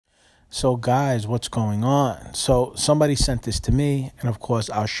So, guys, what's going on? So, somebody sent this to me, and of course,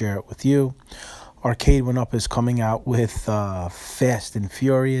 I'll share it with you. Arcade1Up is coming out with Fast and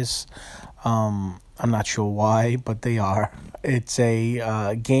Furious. I'm not sure why, but they are. It's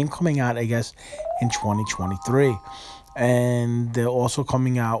a game coming out, I guess, in 2023. And they're also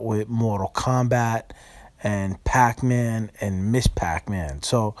coming out with Mortal Kombat and Pac-Man and Miss Pac-Man.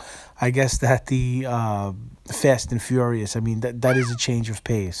 So I guess that the Fast and Furious, I mean, that is a change of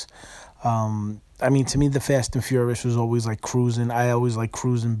pace. I mean, to me, the Fast and Furious was always like cruising. I always like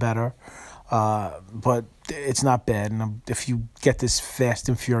cruising better. But it's not bad. And if you get this Fast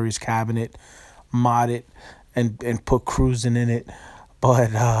and Furious cabinet, mod it, and put cruising in it. But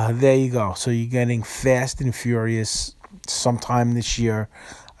there you go. So you're getting Fast and Furious sometime this year.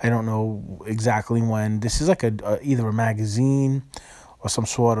 I don't know exactly when. This is like either a magazine or some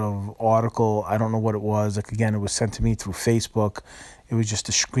sort of article. I don't know what it was. Like, again, it was sent to me through Facebook. It was just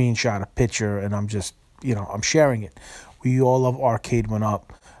a screenshot, a picture, and I'm just, I'm sharing it. We all love Arcade1Up.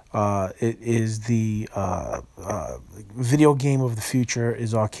 It is the video game of the future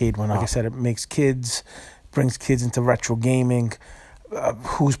is Arcade1Up. Like I said, it brings kids into retro gaming.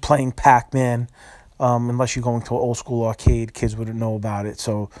 Who's playing Pac-Man? Unless you're going to an old school arcade, kids wouldn't know about it.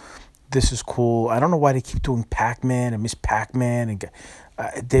 So this is cool. I don't know why they keep doing Pac-Man and Miss Pac-Man, and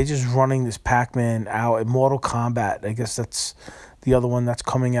they're just running this Pac-Man out. And Mortal Kombat, I guess that's the other one that's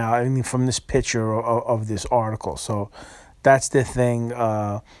coming out. I mean, from this picture of this article. So that's the thing.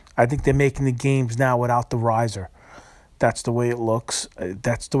 I think they're making the games now without the riser. That's the way it looks.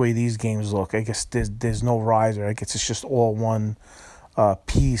 That's the way these games look. I guess there's no riser. I guess it's just all one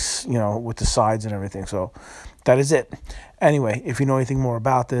piece, with the sides and everything. So that is it. Anyway, if you know anything more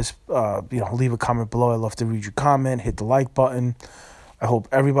about this, leave a comment below. I'd love to read your comment. Hit the like button. I hope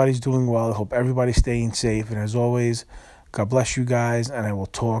everybody's doing well. I hope everybody's staying safe. And as always, God bless you guys, and I will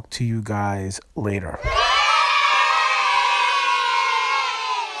talk to you guys later.